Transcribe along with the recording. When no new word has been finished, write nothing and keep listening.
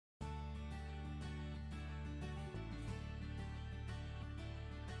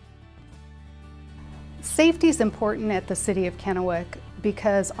Safety is important at the City of Kennewick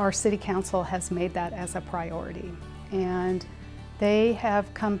because our City Council has made that as a priority. And they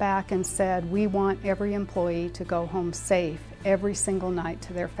have come back and said, we want every employee to go home safe every single night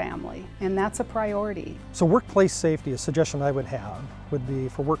to their family. And that's a priority. So workplace safety, a suggestion I would have would be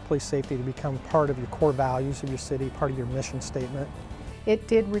for workplace safety to become part of your core values of your city, part of your mission statement. It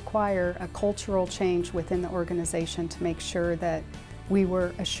did require a cultural change within the organization to make sure that we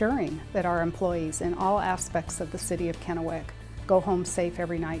were assuring that our employees in all aspects of the City of Kennewick go home safe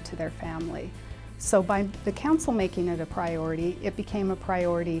every night to their family. So by the council making it a priority, it became a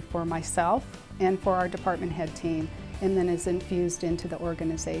priority for myself and for our department head team, and then is infused into the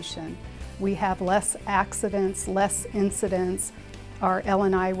organization. We have less accidents, less incidents. Our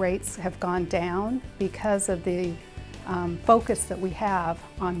L&I rates have gone down because of the focus that we have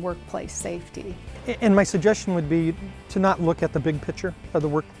on workplace safety. And my suggestion would be to not look at the big picture of the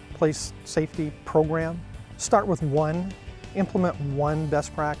workplace safety program. Start with one, implement one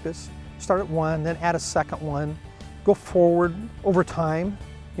best practice. Start at one, then add a second one. Go forward over time,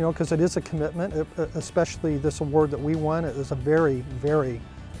 you know, because it is a commitment, especially this award that we won. It is a very, very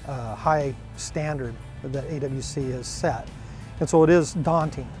high standard that AWC has set. And so it is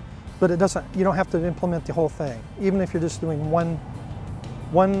daunting, but it doesn't, you don't have to implement the whole thing. Even if you're just doing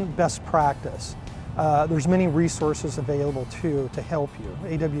one best practice, there's many resources available too to help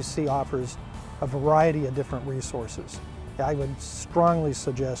you. AWC offers a variety of different resources. I would strongly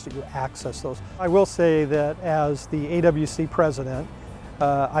suggest that you access those. I will say that as the AWC president,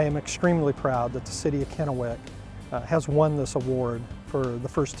 I am extremely proud that the City of Kennewick has won this award for the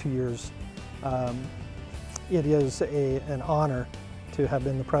first 2 years. It is an honor to have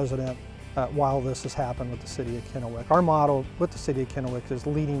been the president while this has happened with the City of Kennewick. Our motto with the City of Kennewick is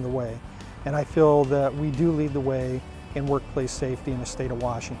leading the way, and I feel that we do lead the way in workplace safety in the state of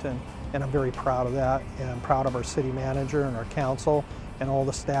Washington, and I'm very proud of that, and I'm proud of our city manager and our council and all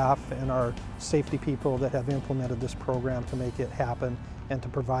the staff and our safety people that have implemented this program to make it happen and to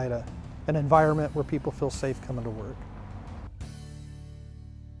provide an environment where people feel safe coming to work.